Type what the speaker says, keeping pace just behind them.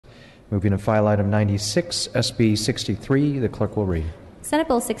Moving to file item 96, SB 63, the clerk will read. Senate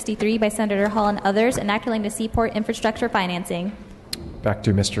Bill 63 by Senator Hall and others, enacting to seaport infrastructure financing. Back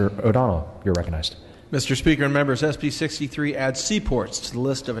to Mr. O'Donnell. You're recognized. Mr. Speaker and members, SB 63 adds seaports to the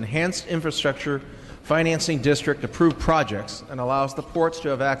list of enhanced infrastructure financing district approved projects and allows the ports to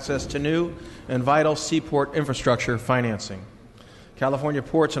have access to new and vital seaport infrastructure financing. California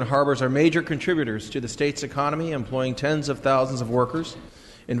ports and harbors are major contributors to the state's economy, employing tens of thousands of workers,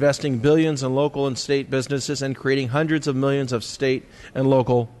 investing billions in local and state businesses, and creating hundreds of millions of state and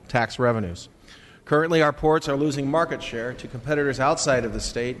local tax revenues. Currently, our ports are losing market share to competitors outside of the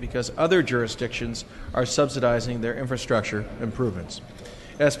state because other jurisdictions are subsidizing their infrastructure improvements.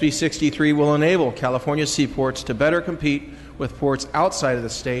 SB 63 will enable California seaports to better compete with ports outside of the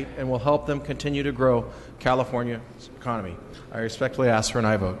state and will help them continue to grow California's economy. I respectfully ask for an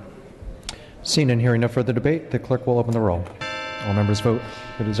aye vote. Seeing and hearing no further debate, the clerk will open the roll. All members vote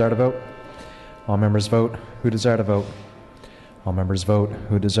who desire to vote. All members vote who desire to vote. All members vote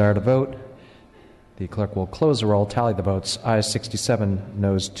who desire to vote. The clerk will close the roll, tally the votes. Ayes 67,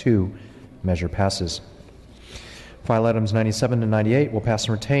 noes 2. Measure passes. File items 97 and 98 will pass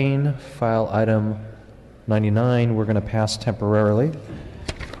and retain. File item 99 we're going to pass temporarily.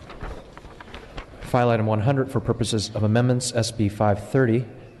 File item 100 for purposes of amendments, SB 530.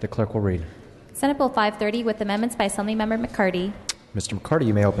 The clerk will read. Senate Bill 530 with amendments by Assemblymember McCarty. Mr. McCarty,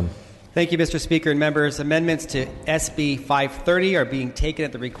 you may open. Thank you, Mr. Speaker and members. Amendments to SB 530 are being taken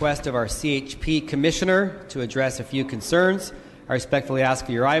at the request of our CHP Commissioner to address a few concerns. I respectfully ask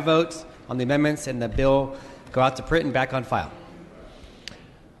for your aye votes on the amendments, and the bill go out to print and back on file.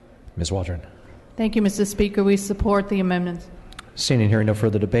 Ms. Waldron. Thank you, Mr. Speaker. We support the amendments. Seeing and hearing no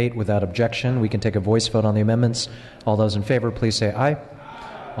further debate, without objection, we can take a voice vote on the amendments. All those in favor, please say aye.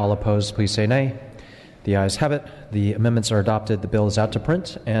 All opposed, please say nay. The ayes have it. The amendments are adopted. The bill is out to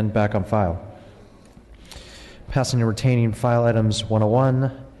print and back on file. Passing and retaining file items 101,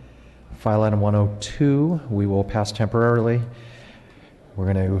 file item 102, we will pass temporarily.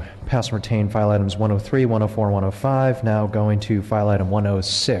 We're going to pass and retain file items 103, 104, and 105. Now going to file item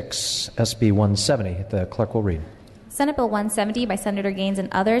 106, SB 170. The clerk will read. Senate Bill 170 by Senator Gaines and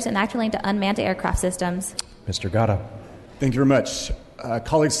others, enacting to unmanned aircraft systems. Mr. Gatto. Thank you very much.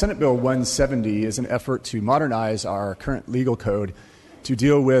 Colleagues, Senate Bill 170 is an effort to modernize our current legal code to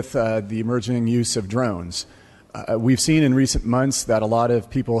deal with the emerging use of drones. We've seen in recent months that a lot of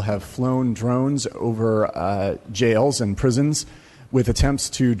people have flown drones over jails and prisons with attempts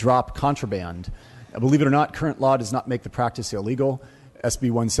to drop contraband. Believe it or not, current law does not make the practice illegal.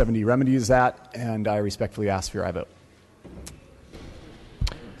 SB 170 remedies that, and I respectfully ask for your aye vote.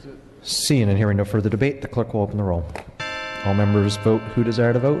 Seeing and hearing no further debate, the clerk will open the roll. All members vote who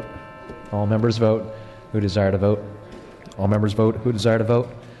desire to vote. All members vote who desire to vote. All members vote who desire to vote.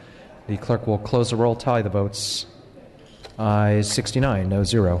 The clerk will close the roll, tally the votes. Ayes 69, no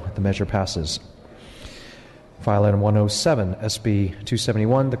 0. The measure passes. File item 107, SB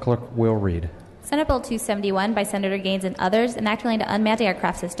 271. The clerk will read. Senate Bill 271 by Senator Gaines and others, enacting to unmanned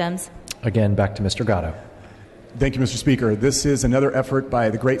aircraft systems. Again, back to Mr. Gatto. Thank you, Mr. Speaker. This is another effort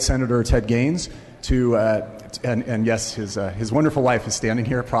by the great Senator Ted Gaines to, and yes, his wonderful wife is standing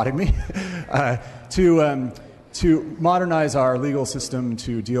here prodding me, to modernize our legal system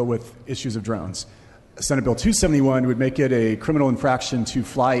to deal with issues of drones. Senate Bill 271 would make it a criminal infraction to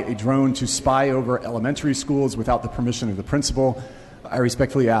fly a drone to spy over elementary schools without the permission of the principal. I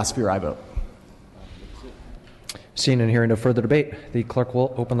respectfully ask for your aye vote. Seeing and hearing no further debate, the clerk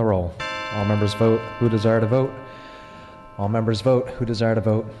will open the roll. All members vote who desire to vote. All members vote who desire to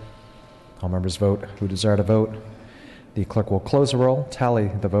vote. All members vote who desire to vote. The clerk will close the roll, tally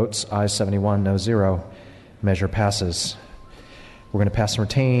the votes. Ayes 71, no 0. Measure passes. We're going to pass and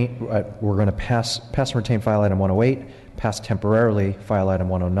retain. We're going to pass and retain file item 108. Pass temporarily file item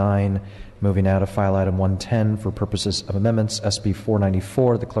 109. Moving out of file item 110 for purposes of amendments. SB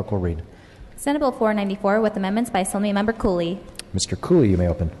 494. The clerk will read. Senate Bill 494 with amendments by Assemblymember Cooley. Mr. Cooley, you may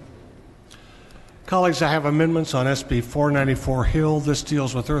open. Colleagues, I have amendments on SB 494 Hill. This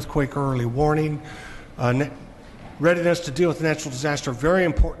deals with earthquake early warning. Readiness to deal with natural disaster, very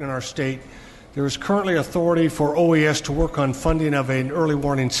important in our state. There is currently authority for OES to work on funding of an early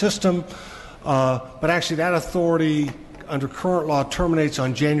warning system, but actually that authority under current law terminates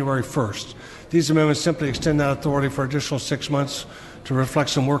on January 1st. These amendments simply extend that authority for additional 6 months to reflect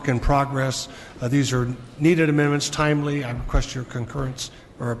some work in progress. These are needed amendments, timely. I request your concurrence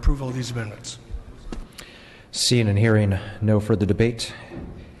or approval of these amendments. Seeing and hearing no further debate,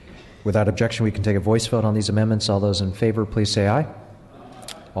 without objection, we can take a voice vote on these amendments. All those in favor, please say aye.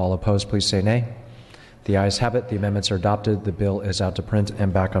 All opposed, please say nay. The ayes have it. The amendments are adopted. The bill is out to print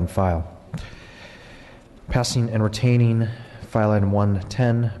and back on file. Passing and retaining file item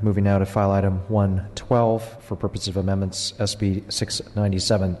 110. Moving now to file item 112 for purposes of amendments SB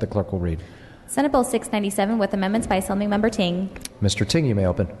 697. The clerk will read. Senate Bill 697 with amendments by Assembly Member Ting. Mr. Ting, you may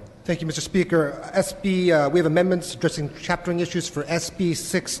open. Thank you, Mr. Speaker. we have amendments addressing chaptering issues for SB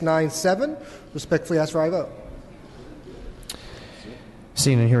 697. Respectfully ask for aye vote.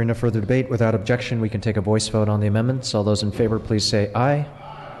 Seeing and hearing no further debate, without objection, we can take a voice vote on the amendments. All those in favor, please say aye.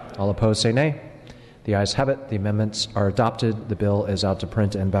 All opposed, say nay. The ayes have it. The amendments are adopted. The bill is out to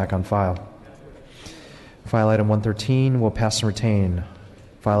print and back on file. File item 113 will pass and retain.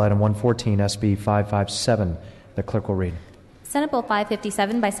 File item 114, SB 557. The clerk will read. Senate Bill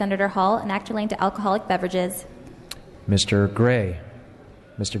 557 by Senator Hall, an act relating to alcoholic beverages. Mr. Gray.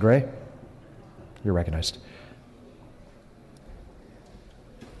 Mr. Gray, you're recognized.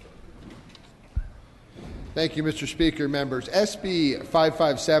 Thank you, Mr. Speaker. Members, SB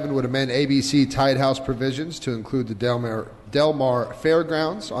 557 would amend ABC Tied House provisions to include the Del Mar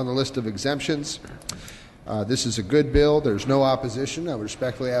Fairgrounds on the list of exemptions. This is a good bill. There's no opposition. I would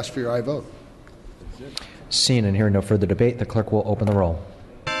respectfully ask for your aye vote. Seeing and hearing no further debate, the clerk will open the roll.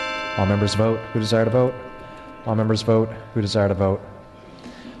 All members vote who desire to vote. All members vote who desire to vote.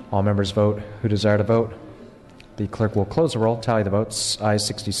 All members vote who desire to vote. The clerk will close the roll, tally the votes. Ayes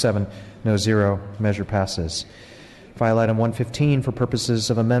 67, no 0. Measure passes. File item 115 for purposes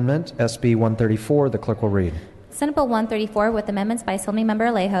of amendment, SB 134. The clerk will read. Senate Bill 134 with amendments by Assembly Member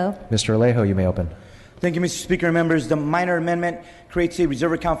Alejo. Mr. Alejo, you may open. Thank you, Mr. Speaker and members. The minor amendment creates a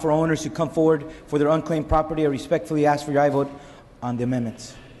reserve account for owners who come forward for their unclaimed property. I respectfully ask for your aye vote on the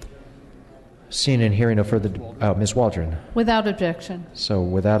amendments. Seeing and hearing no further, Ms. Waldron. Without objection. So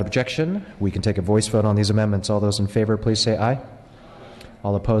without objection, we can take a voice vote on these amendments. All those in favor, please say aye.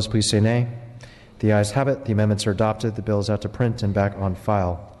 All opposed, please say nay. The ayes have it. The amendments are adopted. The bill is out to print and back on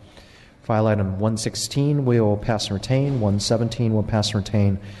file. File item 116 will pass and retain. 117 will pass and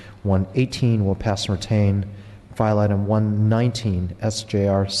retain. 118 will pass and retain. File item 119,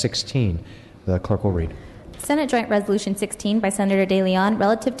 SJR 16. The clerk will read. Senate Joint Resolution 16 by Senator De Leon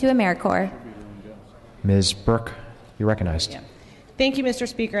relative to AmeriCorps. Ms. Burke, you're recognized. Yeah. Thank you, Mr.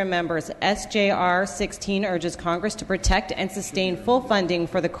 Speaker and members. SJR 16 urges Congress to protect and sustain full funding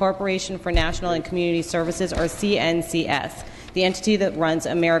for the Corporation for National and Community Services, or CNCS, the entity that runs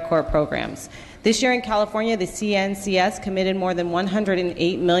AmeriCorps programs. This year in California, the CNCS committed more than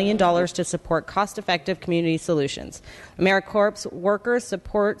 $108 million to support cost-effective community solutions. AmeriCorps workers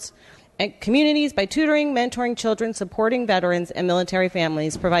supports communities by tutoring, mentoring children, supporting veterans and military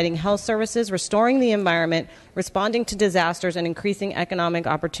families, providing health services, restoring the environment, responding to disasters, and increasing economic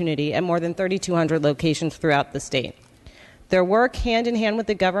opportunity at more than 3,200 locations throughout the state. Their work hand in hand with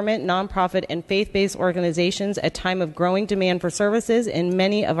the government, nonprofit, and faith-based organizations at a time of growing demand for services in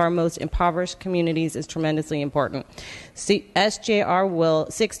many of our most impoverished communities is tremendously important.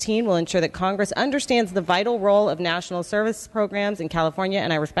 SJR 16 will ensure that Congress understands the vital role of national service programs in California,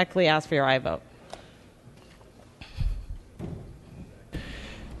 and I respectfully ask for your aye vote.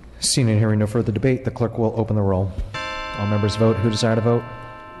 Seeing and hearing no further debate, the clerk will open the roll. All members vote who desire to vote.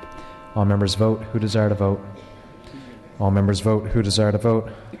 All members vote who desire to vote. All members vote who desire to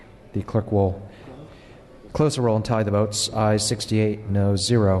vote. The clerk will close the roll and tally the votes. Ayes 68, no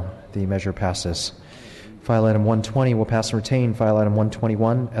 0. The measure passes. File item 120 will pass and retain. File item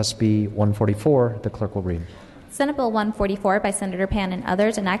 121, SB 144. The clerk will read. Senate Bill 144 by Senator Pan and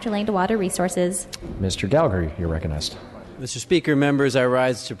others, an act relating to water resources. Mr. Gallagher, you're recognized. Mr. Speaker, members, I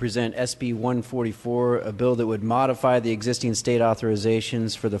rise to present SB 144, a bill that would modify the existing state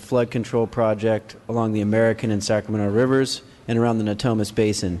authorizations for the flood control project along the American and Sacramento rivers and around the Natomas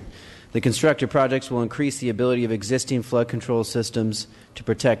Basin. The constructed projects will increase the ability of existing flood control systems to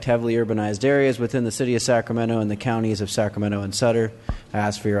protect heavily urbanized areas within the city of Sacramento and the counties of Sacramento and Sutter. I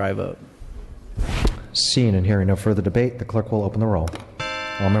ask for your aye vote. Seeing and hearing no further debate, the clerk will open the roll.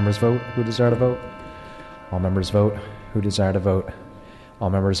 All members vote who desire to vote. All members vote who desire to vote. All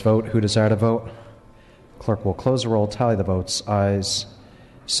members vote who desire to vote. Clerk will close the roll, tally the votes. Ayes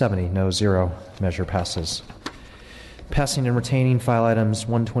 70, no 0. Measure passes. Passing and retaining file items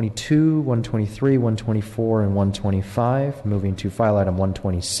 122, 123, 124, and 125. Moving to file item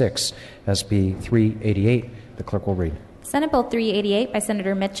 126, SB 388. The clerk will read. Senate Bill 388 by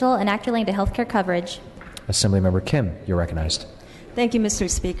Senator Mitchell, an act relating to health care coverage. Assemblymember Kim, you're recognized. Thank you, Mr.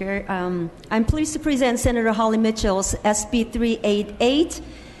 Speaker. I'm pleased to present Senator Holly Mitchell's SB 388,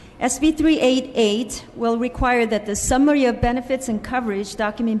 SB 388 will require that the summary of benefits and coverage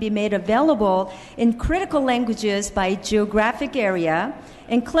document be made available in critical languages by geographic area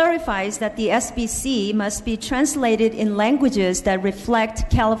and clarifies that the SBC must be translated in languages that reflect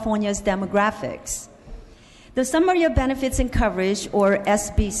California's demographics. The summary of benefits and coverage, or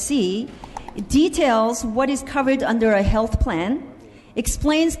SBC, details what is covered under a health plan,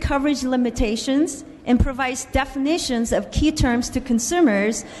 explains coverage limitations, and provides definitions of key terms to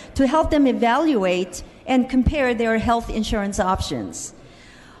consumers to help them evaluate and compare their health insurance options.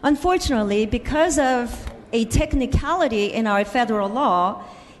 Unfortunately, because of a technicality in our federal law,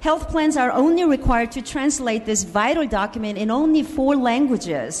 health plans are only required to translate this vital document in only 4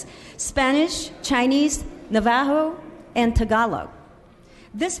 languages: Spanish, Chinese, Navajo, and Tagalog.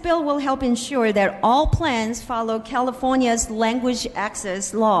 This bill will help ensure that all plans follow California's language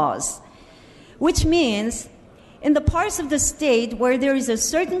access laws, which means in the parts of the state where there is a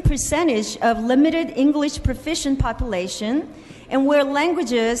certain percentage of limited English proficient population and where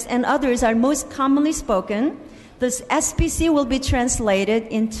languages and others are most commonly spoken, this SBC will be translated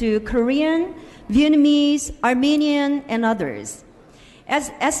into Korean, Vietnamese, Armenian, and others. As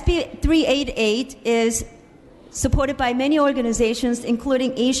SB 388 is supported by many organizations,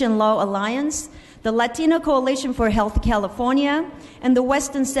 including Asian Law Alliance, the Latino Coalition for Health California, and the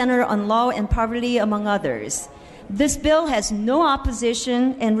Western Center on Law and Poverty, among others. This bill has no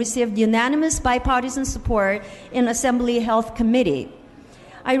opposition and received unanimous bipartisan support in Assembly Health Committee.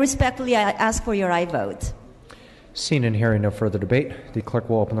 I respectfully ask for your aye vote. Seeing and hearing no further debate, the clerk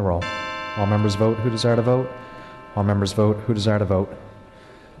will open the roll. All members vote who desire to vote. All members vote who desire to vote.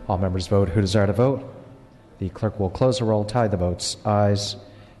 All members vote who desire to vote. The clerk will close the roll, tally the votes. Ayes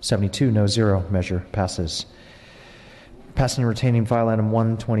 72, no 0. Measure passes. Passing and retaining file item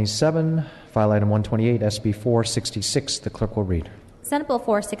 127, file item 128, SB 466. The clerk will read. Senate Bill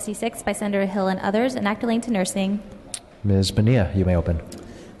 466 by Senator Hill and others, enacting to nursing. Ms. Bonilla, you may open.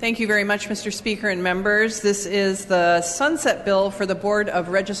 Thank you very much, Mr. Speaker and members. This is the sunset bill for the Board of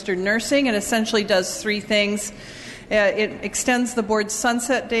Registered Nursing. It essentially does 3 things. It extends the board's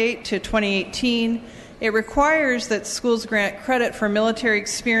sunset date to 2018. It requires that schools grant credit for military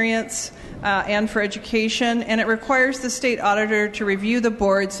experience and for education, and it requires the state auditor to review the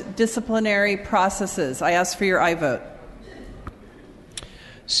board's disciplinary processes. I ask for your aye vote.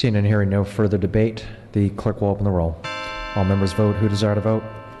 Seeing and hearing no further debate, the clerk will open the roll. All members vote who desire to vote.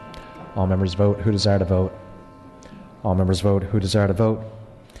 All members vote who desire to vote. All members vote who desire to vote.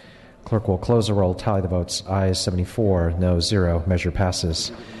 Clerk will close the roll, tally the votes. Ayes 74, no 0. Measure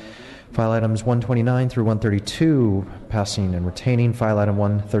passes. File items 129 through 132, passing and retaining. File item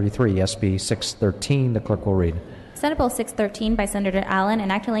 133, SB 613. The clerk will read. Senate Bill 613 by Senator Allen,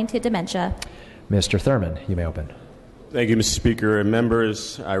 enacting to dementia. Mr. Thurman, you may open. Thank you, Mr. Speaker and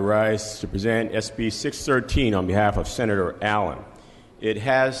members. I rise to present SB 613 on behalf of Senator Allen. It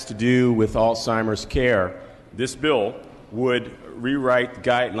has to do with Alzheimer's care. This bill would rewrite the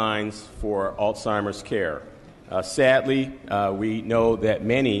guidelines for Alzheimer's care. Sadly, we know that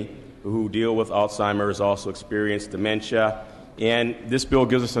many who deal with Alzheimer's also experience dementia, and this bill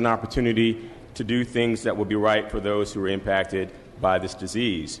gives us an opportunity to do things that will be right for those who are impacted by this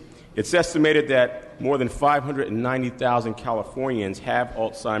disease. It's estimated that more than 590,000 Californians have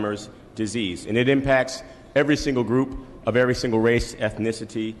Alzheimer's disease, and it impacts every single group of every single race,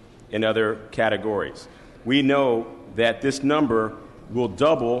 ethnicity, and other categories. We know that this number will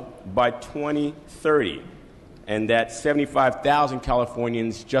double by 2030, and that 75,000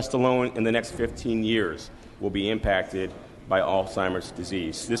 Californians just alone in the next 15 years will be impacted by Alzheimer's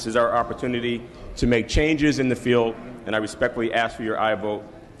disease. This is our opportunity to make changes in the field, and I respectfully ask for your aye vote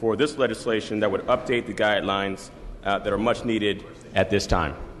for this legislation that would update the guidelines that are much needed at this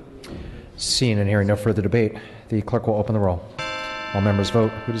time. Seeing and hearing no further debate, the clerk will open the roll. All members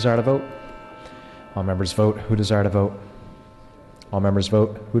vote who desire to vote. All members vote who desire to vote. All members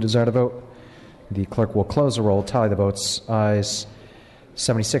vote who desire to vote. The clerk will close the roll, tally the votes. Ayes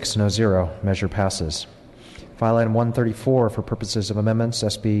 76, no 0. Measure passes. File item 134 for purposes of amendments,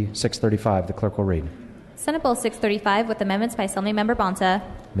 SB 635. The clerk will read. Senate Bill 635 with amendments by Assemblymember Bonta.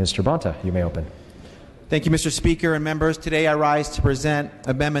 Mr. Bonta, you may open. Thank you, Mr. Speaker and members. Today I rise to present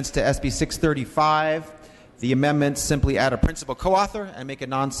amendments to SB 635. The amendments simply add a principal co-author and make a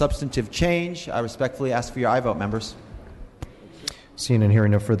non-substantive change. I respectfully ask for your aye vote, members. Seeing and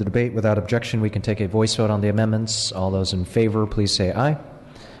hearing no further debate, without objection, we can take a voice vote on the amendments. All those in favor, please say aye.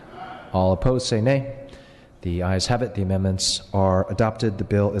 All opposed, say nay. The ayes have it. The amendments are adopted. The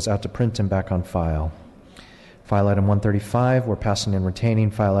bill is out to print and back on file. File item 135, we're passing and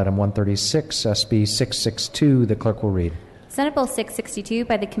retaining. File item 136, SB 662. The clerk will read. Senate Bill 662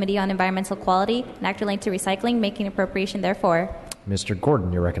 by the Committee on Environmental Quality, an act relating to recycling, making appropriation therefore. Mr.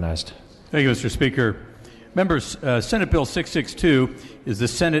 Gordon, you're recognized. Thank you, Mr. Speaker. Members, Senate Bill 662 is the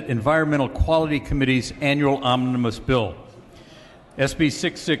Senate Environmental Quality Committee's annual omnibus bill. SB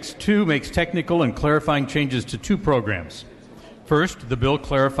 662 makes technical and clarifying changes to two programs. First, the bill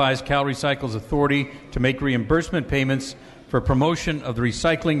clarifies CalRecycle's authority to make reimbursement payments for promotion of the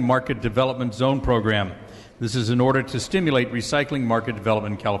Recycling Market Development Zone program. This is in order to stimulate recycling market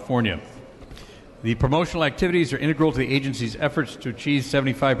development in California. The promotional activities are integral to the agency's efforts to achieve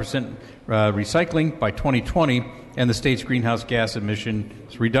 75% recycling by 2020 and the state's greenhouse gas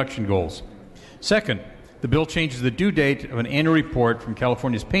emissions reduction goals. Second, the bill changes the due date of an annual report from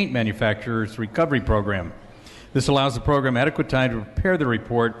California's paint manufacturers' recovery program. This allows the program adequate time to prepare the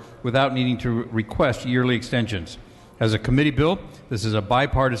report without needing to request yearly extensions. As a committee bill, this is a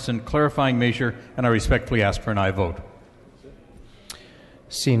bipartisan clarifying measure, and I respectfully ask for an aye vote.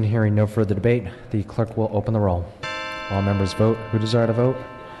 Seeing and hearing no further debate, the clerk will open the roll. All members vote who desire to vote.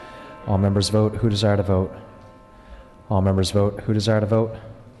 All members vote who desire to vote. All members vote who desire to vote.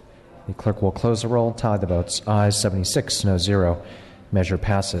 The clerk will close the roll, tally the votes. Ayes 76, no 0. Measure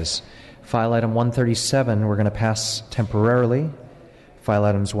passes. File item 137, we're going to pass temporarily. File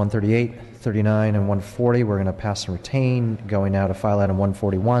items 138, 39, and 140, we're going to pass and retain. Going now to file item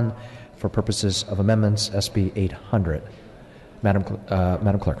 141 for purposes of amendments, SB 800. Madam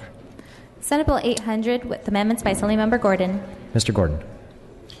Clerk. Senate Bill 800 with amendments by Assemblymember Gordon. Mr. Gordon.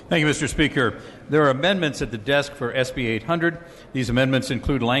 Thank you, Mr. Speaker. There are amendments at the desk for SB 800. These amendments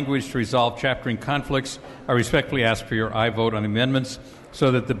include language to resolve chaptering conflicts. I respectfully ask for your aye vote on the amendments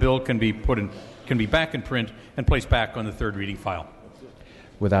so that the bill can be back in print and placed back on the third reading file.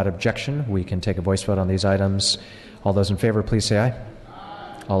 Without objection, we can take a voice vote on these items. All those in favor, please say aye.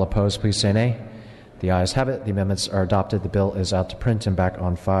 All opposed, please say nay. The ayes have it. The amendments are adopted. The bill is out to print and back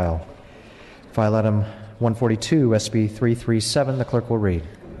on file. File item 142, SB 337. The clerk will read.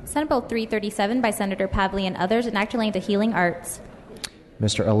 Senate Bill 337 by Senator Pavley and others, an act relating to healing arts.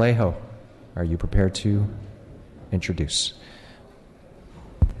 Mr. Alejo, are you prepared to introduce?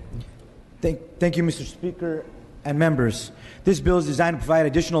 Thank you, Mr. Speaker and members. This bill is designed to provide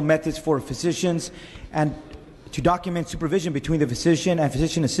additional methods for physicians and to document supervision between the physician and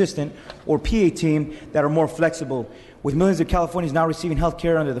physician assistant, or PA team, that are more flexible. With millions of Californians now receiving health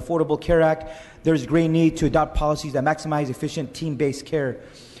care under the Affordable Care Act, there is a great need to adopt policies that maximize efficient team-based care.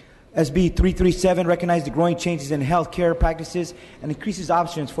 SB 337 recognizes the growing changes in health care practices and increases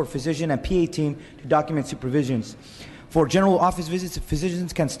options for physician and PA team to document supervisions. For general office visits,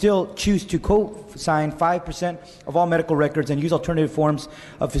 physicians can still choose to co-sign 5% of all medical records and use alternative forms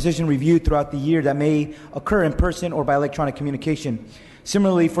of physician review throughout the year that may occur in person or by electronic communication.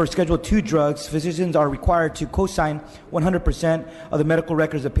 Similarly, for Schedule II drugs, physicians are required to co-sign 100% of the medical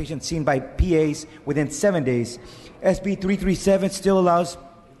records of patients seen by PAs within 7 days. SB 337 still allows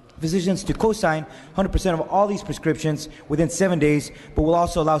physicians to co-sign 100% of all these prescriptions within 7 days, but will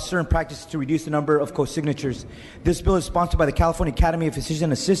also allow certain practices to reduce the number of co-signatures. This bill is sponsored by the California Academy of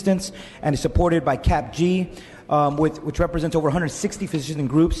Physician Assistants and is supported by CAPG, which represents over 160 physician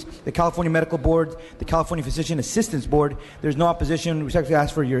groups, the California Medical Board, the California Physician Assistants Board. There's no opposition. We respectfully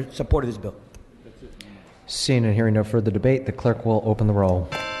ask for your support of this bill. Seeing and hearing no further debate, the clerk will open the roll.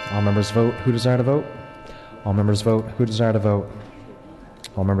 All members vote who desire to vote. All members vote who desire to vote.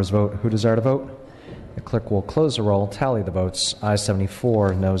 All members vote who desire to vote. The clerk will close the roll, tally the votes. Ayes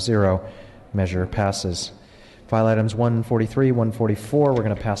 74, no 0. Measure passes. File items 143, 144, we're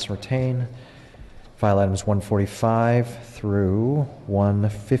going to pass and retain. File items 145 through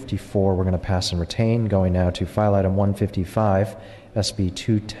 154, we're going to pass and retain. Going now to file item 155, SB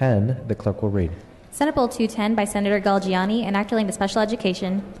 210, the clerk will read. Senate Bill 210 by Senator Galgiani, an act relating to special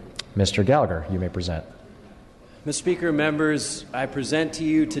education. Mr. Gallagher, you may present. Mr. Speaker, members, I present to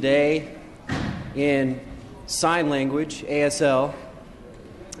you today in sign language, ASL,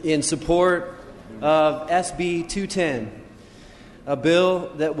 in support of SB 210, a bill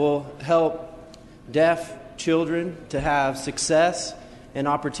that will help deaf children to have success and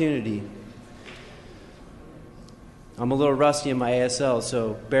opportunity. I'm a little rusty in my ASL,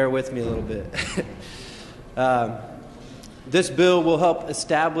 so bear with me a little bit. This bill will help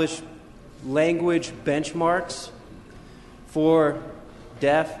establish language benchmarks for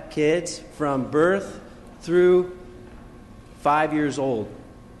deaf kids from birth through 5 years old.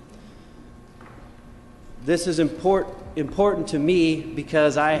 This is important to me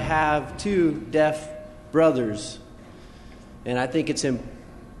because I have 2 deaf brothers, and I think it's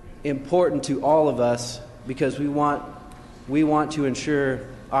important to all of us because we want to ensure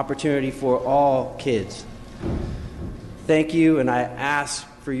opportunity for all kids. thank you, and I ask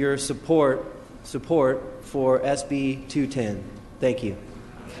for your support for SB 210. Thank you.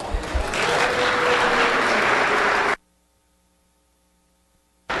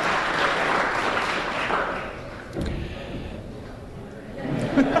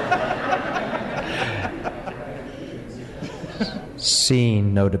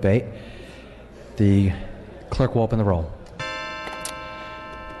 Seeing no debate, the clerk will open the roll.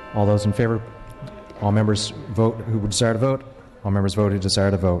 All those in favor, all members vote who desire to vote. All members vote who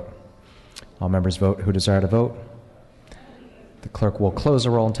desire to vote. All members vote who desire to vote. The clerk will close the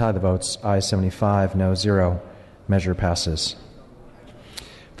roll and tally the votes. Ayes 75, no 0. Measure passes.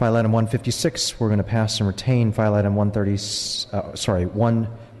 File item 156, we're going to pass and retain. File item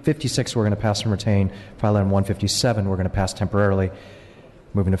 156, we're going to pass and retain. File item 157, we're going to pass temporarily.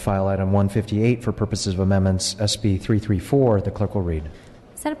 Moving to file item 158 for purposes of amendments, SB 334, the clerk will read.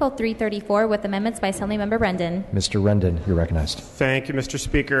 Senate Bill 334 with amendments by Assemblymember Rendon. Mr. Rendon, you're recognized. Thank you, Mr.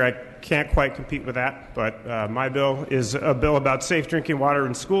 Speaker. I can't quite compete with that, but my bill is a bill about safe drinking water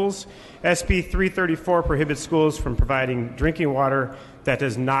in schools. SB 334 prohibits schools from providing drinking water that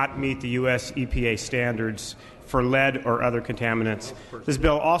does not meet the U.S. EPA standards for lead or other contaminants. This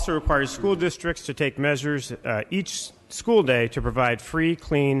bill also requires school districts to take measures each school day to provide free,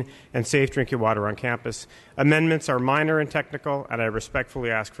 clean, and safe drinking water on campus. Amendments are minor and technical, and I respectfully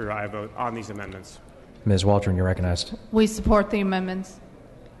ask for your aye vote on these amendments. Ms. Waldron, you're recognized. We support the amendments.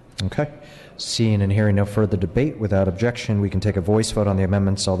 Okay. Seeing and hearing no further debate, without objection, we can take a voice vote on the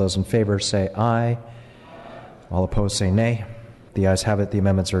amendments. All those in favor say aye. All opposed say nay. The ayes have it. The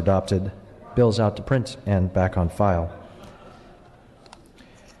amendments are adopted. Bills out to print and back on file.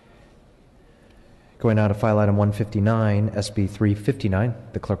 Going now to file item 159, SB 359.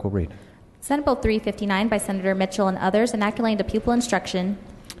 The clerk will read. Senate Bill 359 by Senator Mitchell and others, enacting relating to pupil instruction.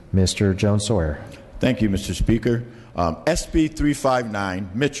 Mr. Jones-Sawyer. Thank you, Mr. Speaker. SB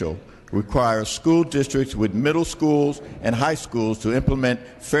 359, Mitchell, requires school districts with middle schools and high schools to implement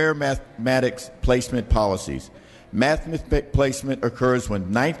fair mathematics placement policies. Mathematics placement occurs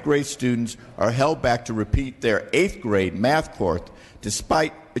when ninth grade students are held back to repeat their 8th grade math course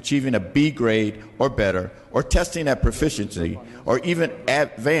despite achieving a B grade or better, or testing at proficiency, or even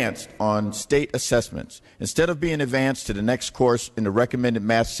advanced on state assessments, instead of being advanced to the next course in the recommended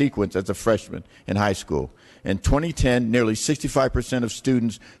math sequence as a freshman in high school. In 2010, nearly 65% of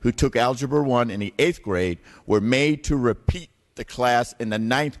students who took Algebra 1 in the 8th grade were made to repeat the class in the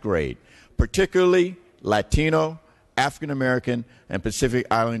 9th grade, particularly Latino, African American, and Pacific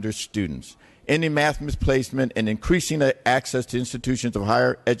Islander students. Ending math misplacement and increasing the access to institutions of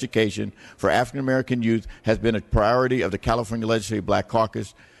higher education for African American youth has been a priority of the California Legislative Black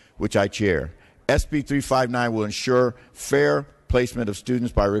Caucus, which I chair. SB 359 will ensure fair placement of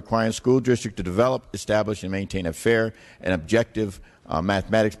students by requiring school districts to develop, establish, and maintain a fair and objective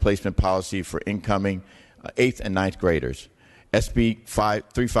mathematics placement policy for incoming 8th and 9th graders. SB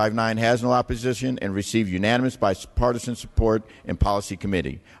 359 has no opposition and received unanimous bipartisan support in Policy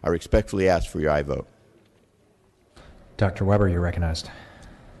Committee. I respectfully ask for your aye vote. Dr. Weber, you're recognized.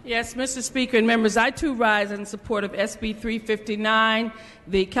 Yes, Mr. Speaker and members, I too rise in support of SB 359,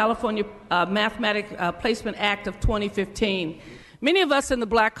 the California Mathematics Placement Act of 2015. Many of us in the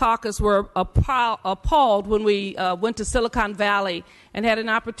Black Caucus were appalled when we went to Silicon Valley and had an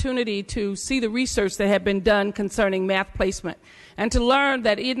opportunity to see the research that had been done concerning math placement, and to learn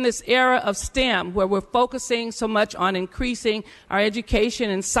that in this era of STEM, where we're focusing so much on increasing our education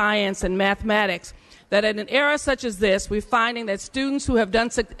in science and mathematics, that in an era such as this, we're finding that students who have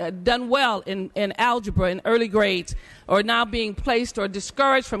done well in algebra in early grades are now being placed or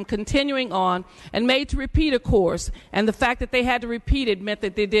discouraged from continuing on and made to repeat a course. And the fact that they had to repeat it meant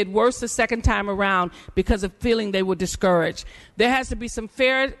that they did worse the second time around because of feeling they were discouraged. There has to be some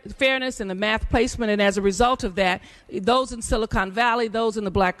fairness in the math placement, and as a result of that, those in Silicon Valley, those in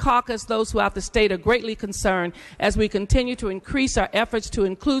the Black Caucus, those throughout the state are greatly concerned as we continue to increase our efforts to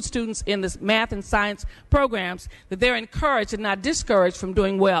include students in this math and science programs, that they're encouraged and not discouraged from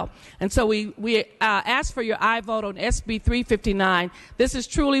doing well. And so we ask for your aye vote on SB 359. This is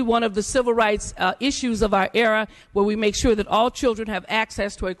truly one of the civil rights issues of our era, where we make sure that all children have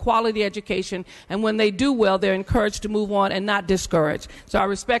access to a quality education, and when they do well, they're encouraged to move on and not discouraged. So I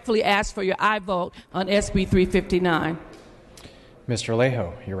respectfully ask for your aye vote on SB 359. Mr.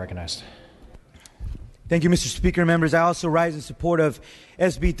 Alejo, you're recognized. Thank you, Mr. Speaker. Members, I also rise in support of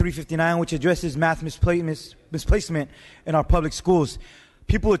SB 359, which addresses math misplacement in our public schools.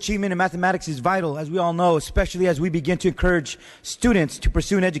 Pupil achievement in mathematics is vital, as we all know, especially as we begin to encourage students to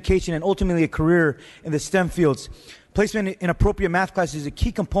pursue an education and ultimately a career in the STEM fields. Placement in appropriate math classes is a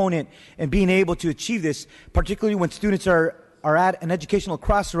key component in being able to achieve this, particularly when students are at an educational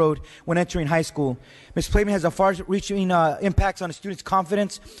crossroad when entering high school. Misplacement has a far-reaching impacts on a student's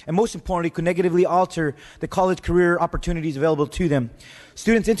confidence and, most importantly, could negatively alter the college career opportunities available to them.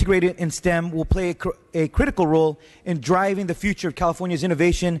 Students integrated in STEM will play a critical role in driving the future of California's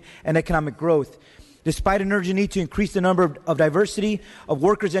innovation and economic growth. Despite an urgent need to increase the number of diversity of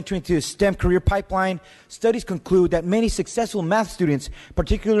workers entering into the STEM career pipeline, studies conclude that many successful math students,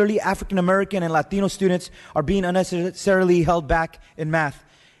 particularly African American and Latino students, are being unnecessarily held back in math.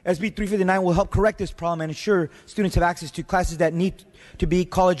 SB 359 will help correct this problem and ensure students have access to classes that need to be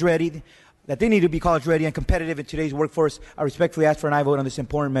college ready, and competitive in today's workforce. I respectfully ask for an aye vote on this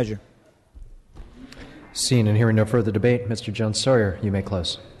important measure. Seeing and hearing no further debate, Mr. Jones-Sawyer, you may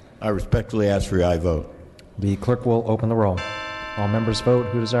close. I respectfully ask for your aye vote. The clerk will open the roll. All members vote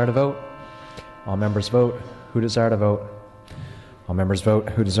who desire to vote. All members vote who desire to vote. All members vote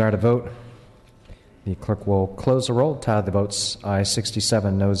who desire to vote. The clerk will close the roll. Tally the votes. Aye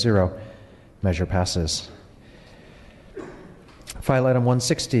 67, no 0. Measure passes. File item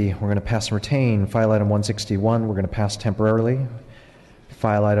 160, we're going to pass and retain. File item 161, we're going to pass temporarily.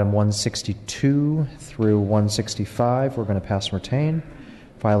 File item 162 through 165, we're going to pass and retain.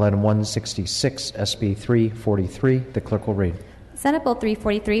 File item 166, SB 343, the clerk will read. Senate Bill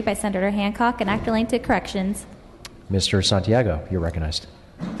 343 by Senator Hancock, an act relating to corrections. Mr. Santiago, you're recognized.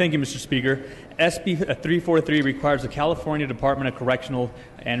 Thank you, Mr. Speaker. SB 343 requires the California Department of Correctional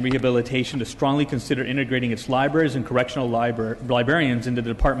and Rehabilitation to strongly consider integrating its libraries and correctional librarians into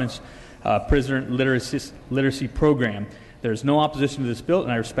the department's prisoner literacy program. There is no opposition to this bill,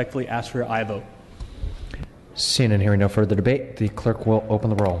 and I respectfully ask for your aye vote. Seeing and hearing no further debate, the clerk will open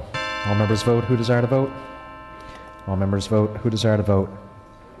the roll. All members vote who desire to vote. All members vote who desire to vote.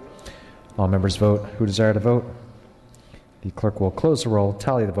 All members vote who desire to vote. The clerk will close the roll,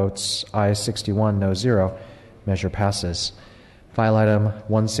 tally the votes. Aye 61, no 0. Measure passes. File item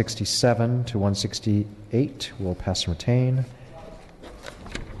 167 to 168 will pass and retain,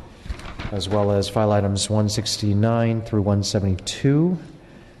 as well as file items 169 through 172.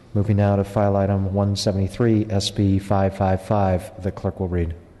 Moving now to file item 173, SB 555. The clerk will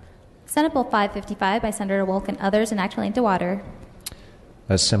read. Senate Bill 555 by Senator Wolk and others, an act relating to water.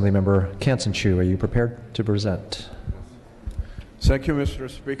 Assemblymember Kansen-Chu, are you prepared to present? Thank you, Mr.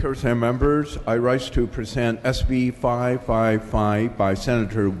 Speakers and members. I rise to present SB 555 by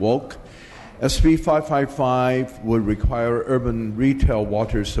Senator Wolk. SB 555 would require urban retail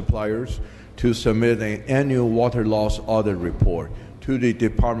water suppliers to submit an annual water loss audit report to the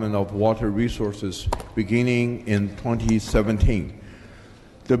Department of Water Resources beginning in 2017.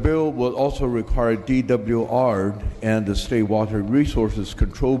 The bill will also require DWR and the State Water Resources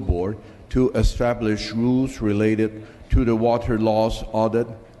Control Board to establish rules related to the water loss audit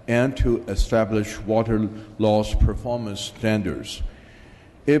and to establish water loss performance standards.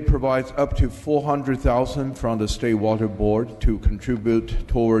 It provides up to $400,000 from the State Water Board to contribute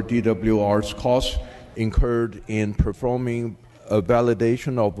toward DWR's costs incurred in performing a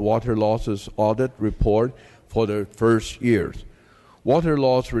validation of water losses audit report for the first years. Water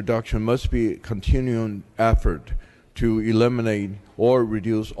loss reduction must be a continuing effort to eliminate or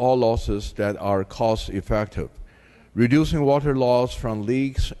reduce all losses that are cost-effective. Reducing water loss from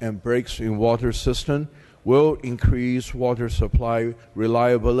leaks and breaks in water system will increase water supply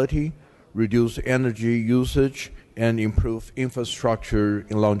reliability, reduce energy usage, and improve infrastructure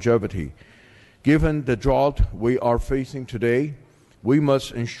and longevity. Given the drought we are facing today, we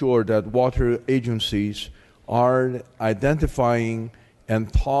must ensure that water agencies are identifying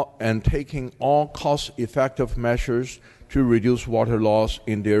and taking all cost-effective measures to reduce water loss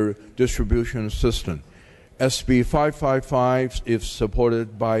in their distribution system. SB 555 is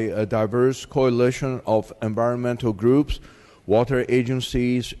supported by a diverse coalition of environmental groups, water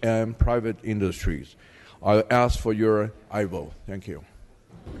agencies, and private industries. I ask for your aye vote. Thank you.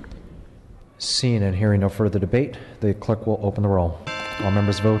 Seeing and hearing no further debate, the clerk will open the roll. All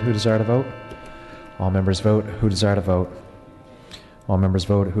members vote who desire to vote. All members vote who desire to vote. All members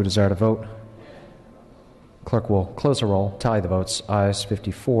vote who desire to vote. Clerk will close the roll, tally the votes. Ayes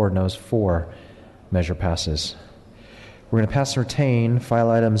 54, noes 4. Measure passes. We're going to pass and retain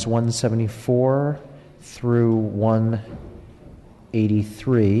file items 174 through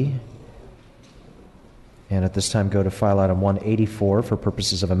 183. And at this time go to file item 184 for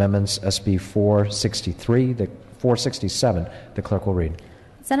purposes of amendments SB 467. The clerk will read.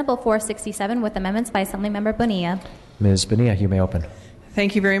 Senate Bill 467 with amendments by Assemblymember Bonilla. Ms. Bonilla, you may open.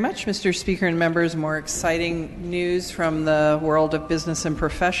 Thank you very much, Mr. Speaker and members. More exciting news from the world of business and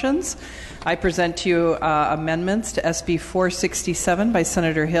professions. I present to you amendments to SB 467 by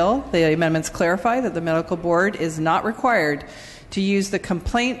Senator Hill. The amendments clarify that the medical board is not required to use the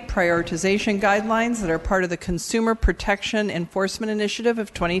complaint prioritization guidelines that are part of the Consumer Protection Enforcement Initiative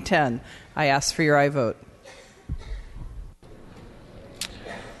of 2010. I ask for your aye vote.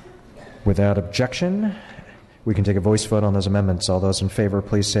 Without objection, we can take a voice vote on those amendments. All those in favor,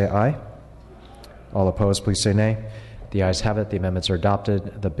 please say aye. All opposed, please say nay. The ayes have it. The amendments are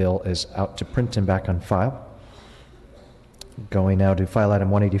adopted. The bill is out to print and back on file. Going now to file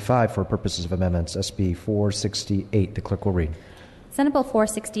item 185 for purposes of amendments, SB 468. The clerk will read. Senate Bill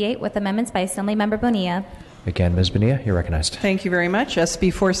 468 with amendments by Assemblymember Bonilla. Again, Ms. Bonilla, you're recognized. Thank you very much.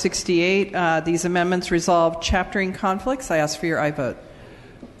 SB 468. These amendments resolve chaptering conflicts. I ask for your aye vote.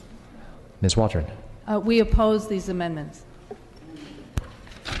 Ms. Waldron. We oppose these amendments.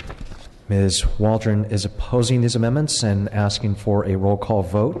 Ms. Waldron is opposing these amendments and asking for a roll call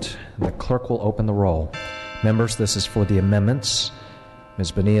vote. The clerk will open the roll. Members, this is for the amendments.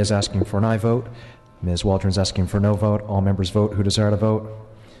 Ms. Bonilla is asking for an aye vote. Ms. Waldron is asking for no vote. All members vote who desire to vote.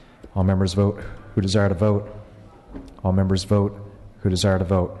 All members vote who desire to vote. All members vote who desire to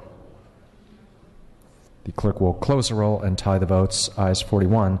vote. The clerk will close the roll and tally the votes. Ayes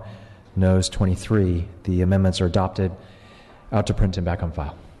 41, noes 23. The amendments are adopted. Out to print and back on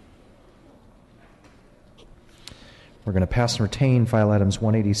file. We're going to pass and retain file items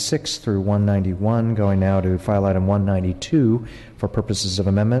 186 through 191, going now to file item 192 for purposes of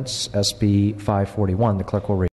amendments, SB 541. The clerk will read.